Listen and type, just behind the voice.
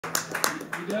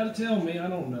You gotta tell me. I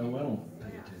don't know. I don't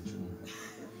pay attention.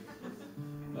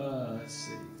 Let's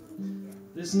see.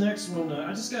 This next one,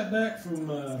 I just got back from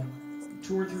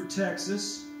tour through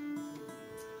Texas.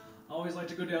 I always like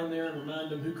to go down there and remind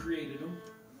them who created them.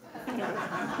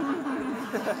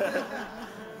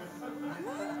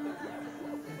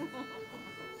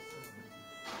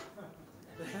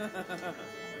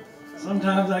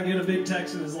 Sometimes I get a big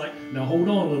text and it's like, now hold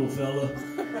on, little fella.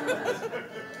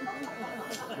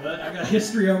 But I got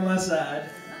history on my side.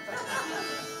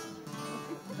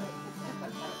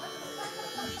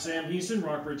 Sam Houston,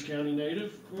 Rockbridge County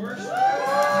native, of course.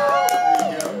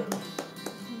 There you go.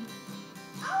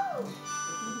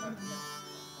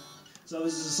 So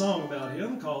this is a song about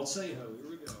him called Say Ho. Here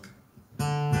we go.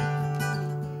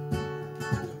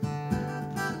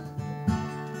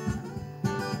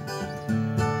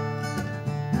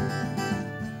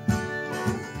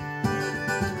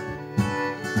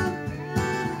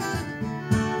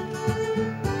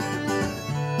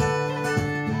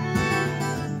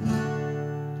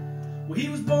 Well, he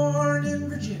was born in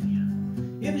Virginia,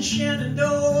 in the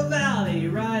Shenandoah Valley,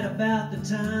 right about the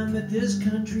time that this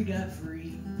country got free.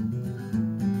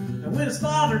 When his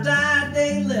father died,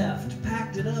 they left,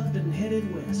 packed it up and headed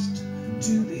west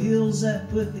to the hills that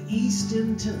put the east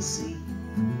in Tennessee.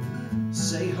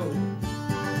 Say ho.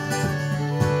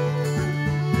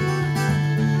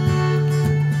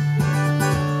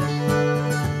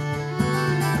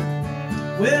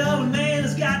 Well, a man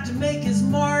has got to make his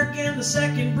mark, and the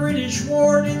Second British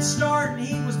War did start, and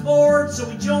he was bored, so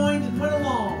he joined and went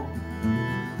along.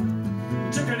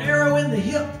 He took an arrow in the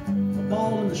hip, a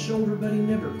ball in the shoulder, but he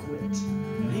never quit.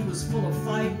 And he was full of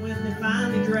fight when they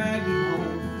finally dragged him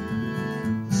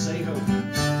home. Say ho.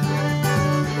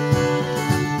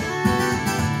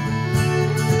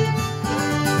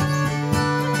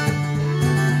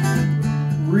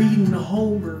 Reading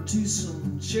Homer to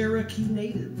some Cherokee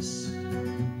natives,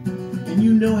 and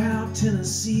you know how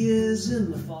Tennessee is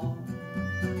in the fall.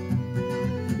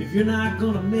 If you're not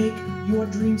gonna make your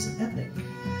dreams epic,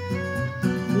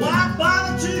 why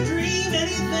bother to dream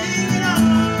anything at all?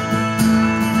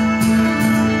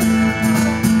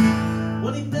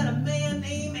 Well, he met a man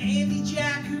named Andy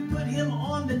Jack who put him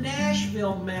on the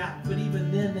Nashville map, but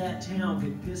even then that town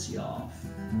could piss you off.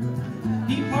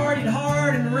 He partied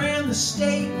hard and ran the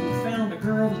state and found a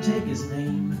girl to take his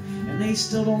name, and they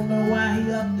still don't know why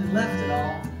he upped and left it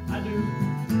all. I do,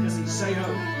 because he say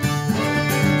ho.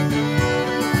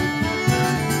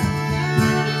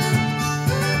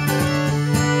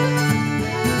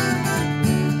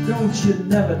 Don't you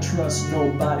never trust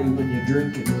nobody when you're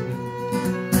drinking,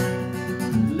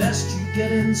 lest you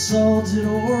get insulted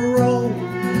or rolled.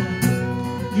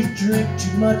 You drink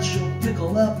too much, you'll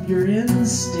pickle up your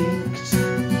instinct,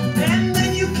 and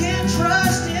then you can't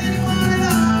trust anyone at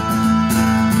all.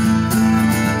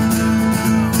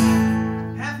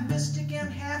 Half mystic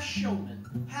and half showman,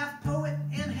 half poet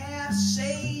and half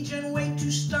sage, and way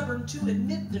too stubborn to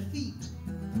admit defeat.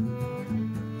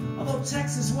 Although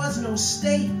Texas was no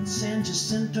state, San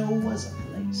Jacinto was a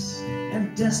place,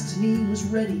 and destiny was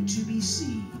ready to be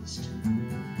seized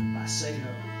by Say Ho.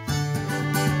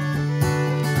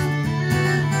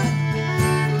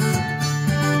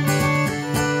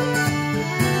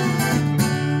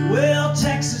 Well,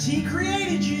 Texas, he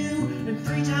created you, and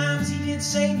 3 times he did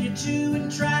save you too,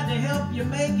 and tried to help you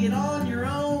make it on your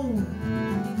own.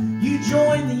 You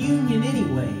joined the Union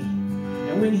anyway,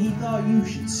 and when he thought you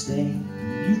should stay,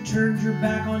 you turned your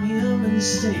back on him and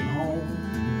stayed home.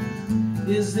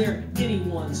 Is there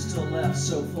anyone still left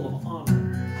so full of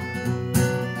honor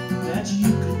that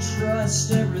you could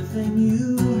trust everything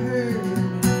you heard?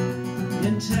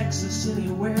 In Texas,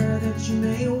 anywhere that you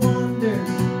may wander,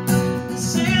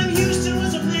 Sam Houston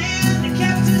was a man that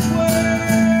kept his word.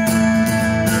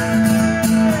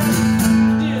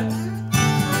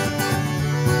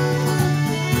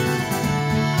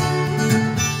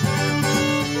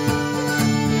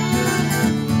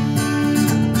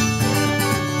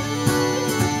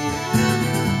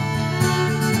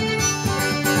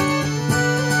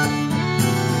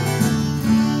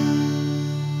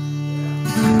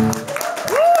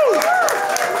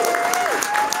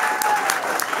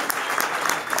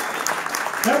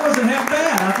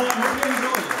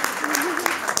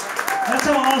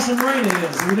 Rayna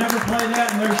is. We never play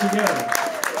that, and there she goes.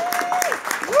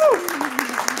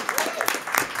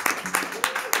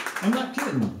 I'm not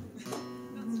kidding.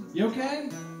 You okay?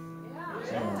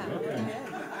 Yeah. Oh, okay.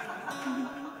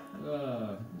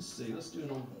 Let's see. Let's do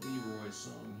an old Leroy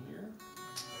song here.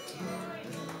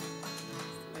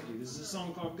 Thank you. This is a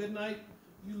song called Goodnight,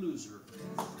 You Loser.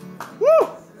 Woo!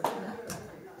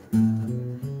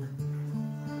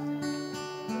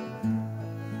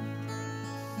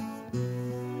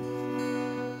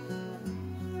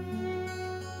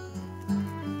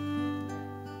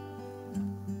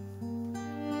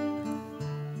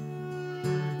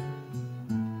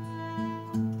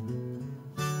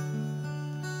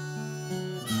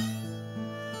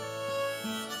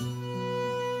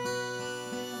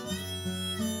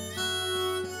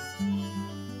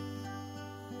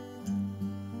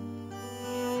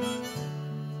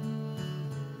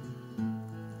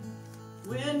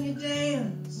 When you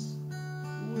dance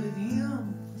with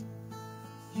him,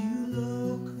 you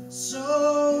look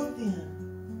so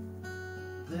thin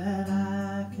that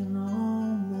I can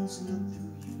almost look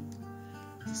through you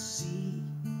to see.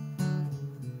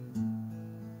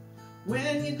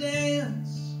 When you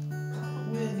dance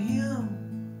with him,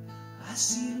 I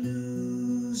see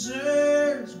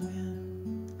losers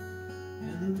win,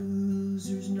 and the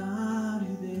losers not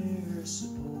who they're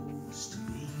supposed to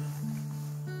be.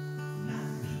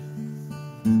 Not me.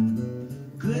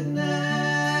 Good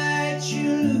night, you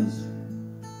loser,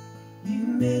 you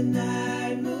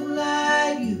midnight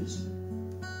moonlight user.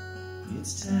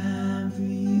 It's time for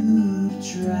you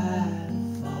to try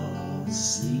to fall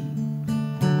asleep.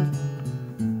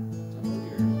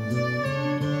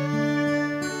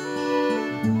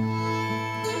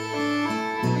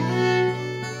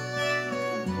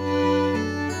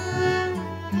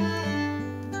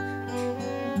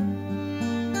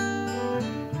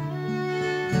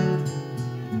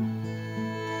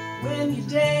 When you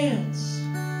dance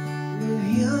with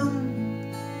him,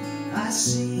 I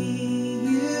see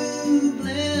you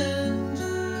blend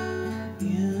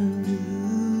into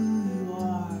who you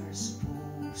are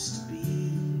supposed to be.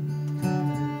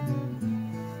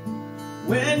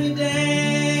 When you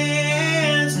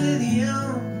dance with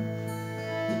him,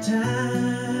 the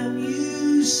time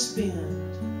you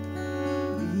spend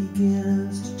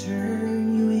begins to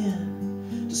turn you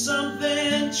in to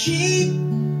something cheap.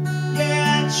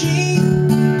 Yeah, cheap.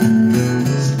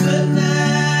 So good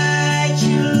night,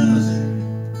 you loser,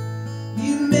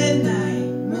 you midnight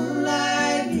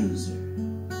moonlight user.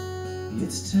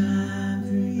 It's time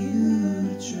for you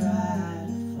to try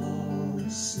to fall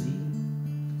asleep.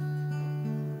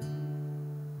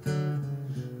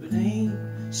 But ain't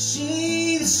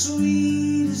she the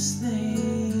sweetest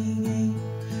thing?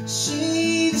 Ain't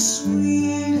she the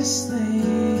sweetest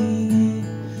thing?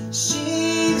 Ain't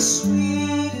she the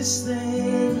sweetest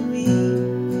thing to me?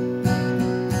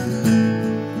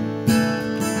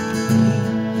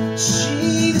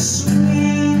 She the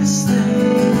sweetest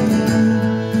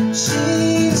thing.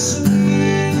 She the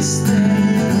sweetest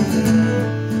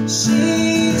thing.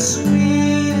 She the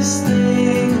sweetest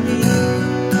thing to me.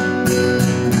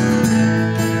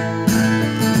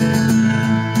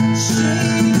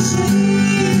 She the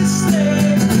sweetest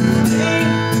thing.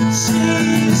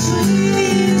 She the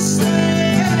sweetest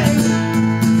thing.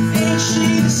 Ain't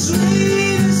she the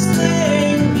sweetest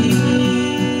thing to me?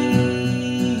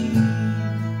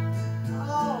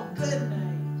 Oh, good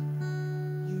night,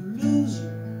 you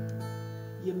loser,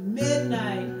 you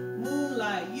midnight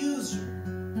moonlight user.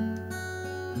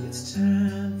 It's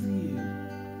time for you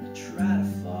to try to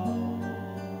fall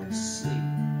asleep.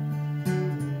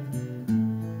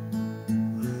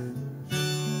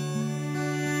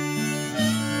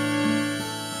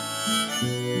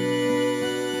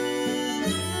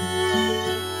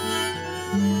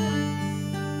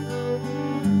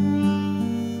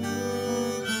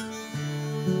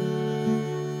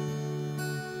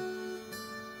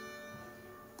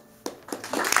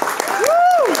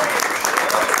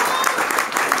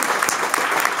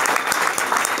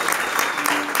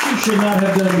 Should not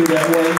have done